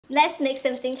Let's make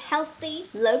something healthy,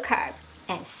 low carb,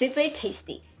 and super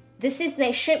tasty. This is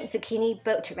my shrimp zucchini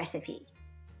boat recipe.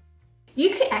 You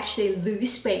could actually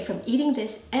lose weight from eating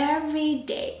this every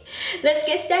day. Let's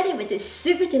get started with this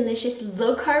super delicious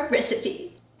low carb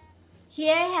recipe.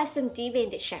 Here I have some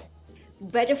deveined shrimp.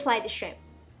 Butterfly the shrimp.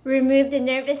 Remove the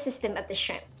nervous system of the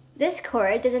shrimp. This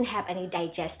core doesn't have any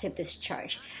digestive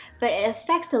discharge, but it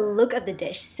affects the look of the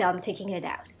dish, so I'm taking it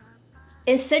out.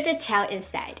 Insert the tail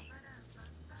inside.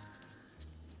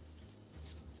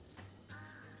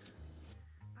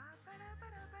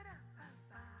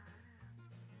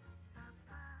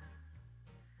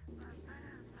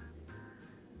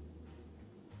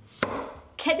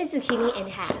 Cut the zucchini in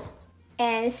half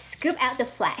and scoop out the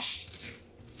flesh.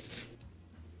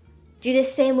 Do the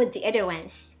same with the other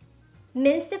ones.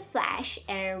 Mince the flesh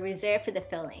and reserve for the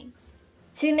filling.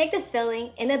 To make the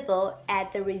filling in a bowl,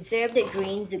 add the reserved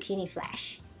green zucchini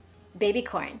flesh. Baby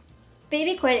corn.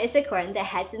 Baby corn is a corn that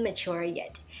hasn't matured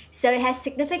yet, so it has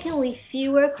significantly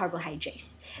fewer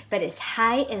carbohydrates, but is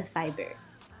high in fiber.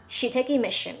 Shiitake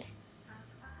mushrooms.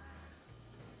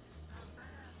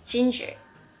 Ginger.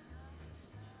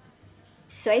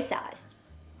 Soy sauce.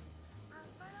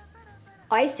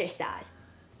 Oyster sauce.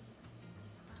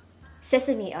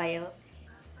 Sesame oil.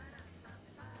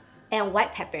 And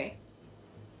white pepper.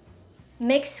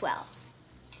 Mix well.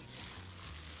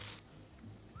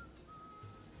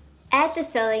 Add the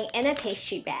filling in a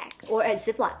pastry bag or a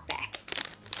Ziploc bag.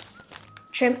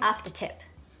 Trim off the tip.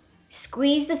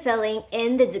 Squeeze the filling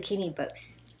in the zucchini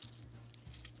boats.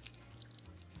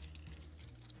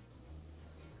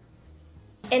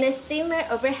 In a steamer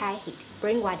over high heat,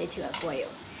 bring water to a boil.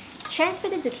 Transfer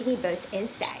the zucchini boats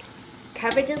inside.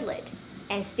 Cover the lid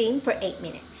and steam for 8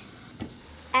 minutes.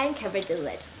 Uncover the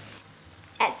lid.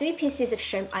 Add 3 pieces of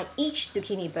shrimp on each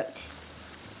zucchini boat.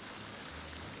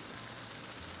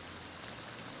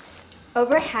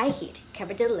 Over high heat,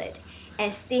 cover the lid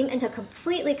and steam until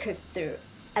completely cooked through,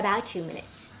 about 2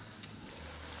 minutes.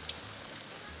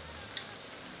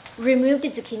 Remove the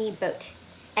zucchini boat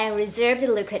and reserve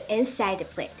the liquid inside the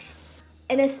plate.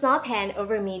 In a small pan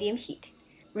over medium heat,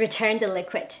 return the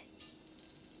liquid.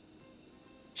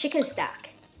 Chicken stock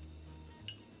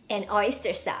and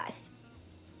oyster sauce.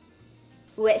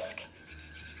 Whisk.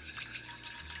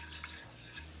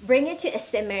 Bring it to a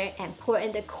simmer and pour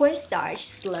in the cornstarch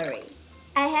slurry.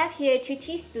 I have here 2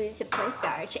 teaspoons of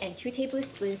cornstarch and 2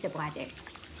 tablespoons of water.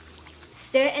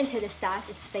 Stir until the sauce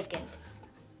is thickened.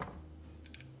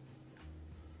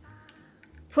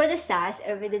 Pour the sauce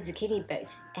over the zucchini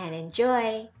boats and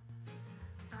enjoy!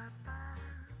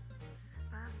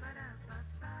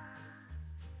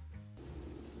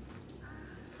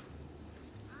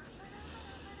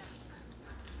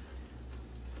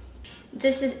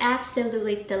 This is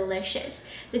absolutely delicious.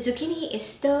 The zucchini is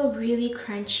still really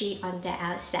crunchy on the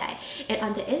outside, and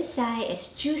on the inside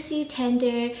it's juicy,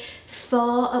 tender,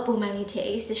 full of umami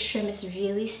taste. The shrimp is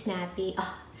really snappy.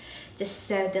 Oh, just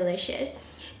so delicious.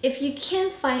 If you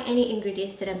can't find any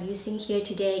ingredients that I'm using here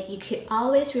today, you could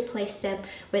always replace them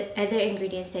with other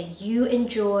ingredients that you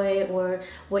enjoy or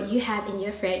what you have in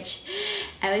your fridge.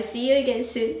 I will see you again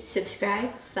soon. Subscribe,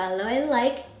 follow, and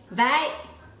like. Bye!